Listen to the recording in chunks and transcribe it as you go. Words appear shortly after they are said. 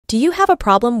Do you have a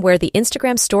problem where the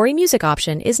Instagram story music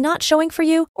option is not showing for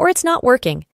you or it's not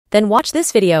working? Then watch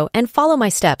this video and follow my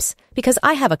steps because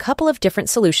I have a couple of different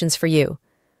solutions for you.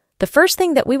 The first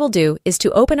thing that we will do is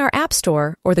to open our App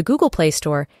Store or the Google Play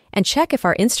Store and check if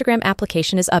our Instagram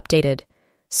application is updated.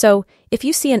 So, if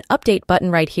you see an update button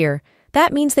right here,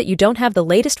 that means that you don't have the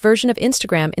latest version of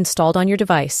Instagram installed on your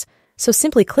device. So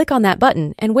simply click on that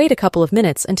button and wait a couple of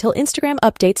minutes until Instagram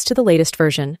updates to the latest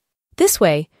version. This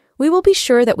way, we will be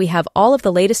sure that we have all of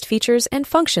the latest features and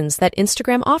functions that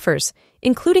Instagram offers,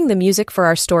 including the music for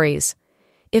our stories.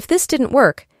 If this didn't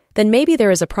work, then maybe there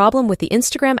is a problem with the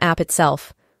Instagram app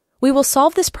itself. We will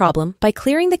solve this problem by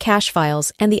clearing the cache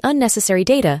files and the unnecessary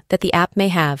data that the app may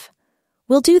have.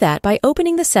 We'll do that by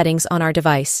opening the settings on our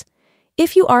device.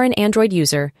 If you are an Android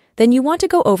user, then you want to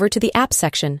go over to the App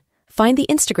section, find the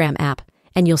Instagram app,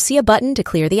 and you'll see a button to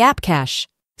clear the app cache.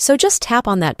 So just tap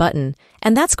on that button,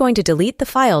 and that's going to delete the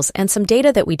files and some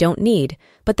data that we don't need,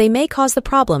 but they may cause the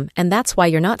problem, and that's why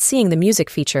you're not seeing the music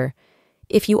feature.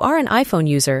 If you are an iPhone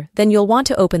user, then you'll want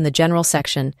to open the General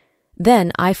section,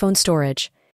 then iPhone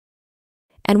Storage.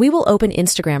 And we will open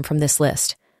Instagram from this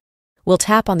list. We'll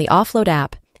tap on the Offload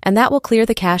app, and that will clear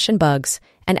the cache and bugs,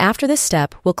 and after this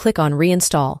step, we'll click on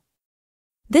Reinstall.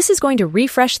 This is going to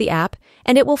refresh the app,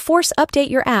 and it will force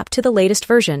update your app to the latest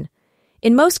version.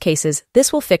 In most cases,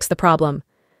 this will fix the problem.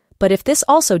 But if this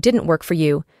also didn't work for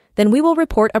you, then we will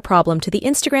report a problem to the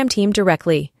Instagram team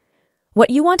directly. What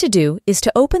you want to do is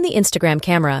to open the Instagram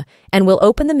camera, and we'll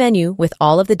open the menu with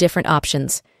all of the different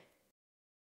options.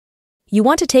 You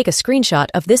want to take a screenshot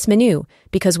of this menu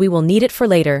because we will need it for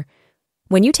later.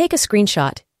 When you take a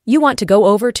screenshot, you want to go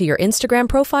over to your Instagram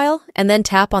profile and then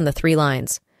tap on the 3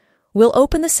 lines. We'll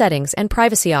open the Settings and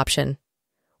Privacy option.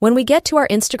 When we get to our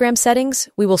Instagram settings,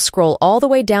 we will scroll all the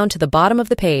way down to the bottom of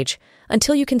the page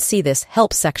until you can see this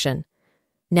Help section.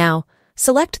 Now,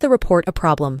 select the Report a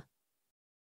Problem.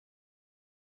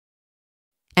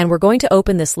 And we're going to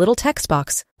open this little text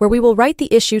box where we will write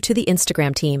the issue to the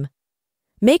Instagram team.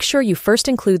 Make sure you first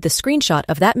include the screenshot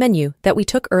of that menu that we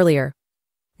took earlier.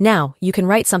 Now, you can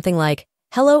write something like,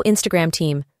 "Hello Instagram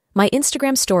team, my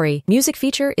Instagram story music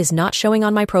feature is not showing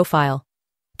on my profile.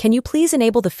 Can you please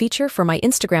enable the feature for my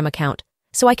Instagram account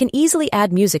so I can easily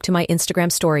add music to my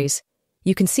Instagram stories?"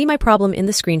 You can see my problem in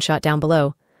the screenshot down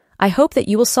below. I hope that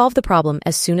you will solve the problem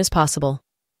as soon as possible.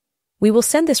 We will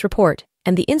send this report,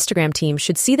 and the Instagram team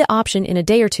should see the option in a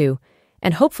day or two,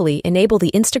 and hopefully enable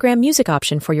the Instagram music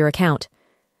option for your account.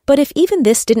 But if even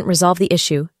this didn't resolve the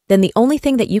issue, then the only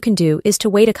thing that you can do is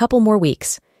to wait a couple more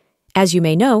weeks. As you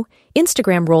may know,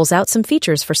 Instagram rolls out some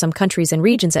features for some countries and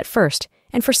regions at first,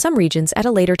 and for some regions at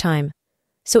a later time.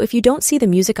 So if you don't see the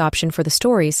music option for the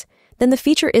stories, then the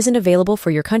feature isn't available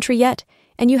for your country yet,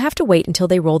 and you have to wait until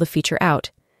they roll the feature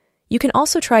out. You can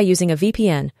also try using a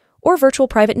VPN or virtual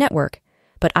private network,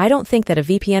 but I don't think that a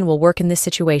VPN will work in this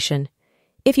situation.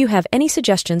 If you have any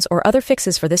suggestions or other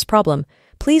fixes for this problem,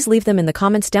 please leave them in the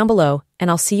comments down below, and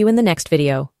I'll see you in the next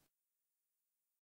video.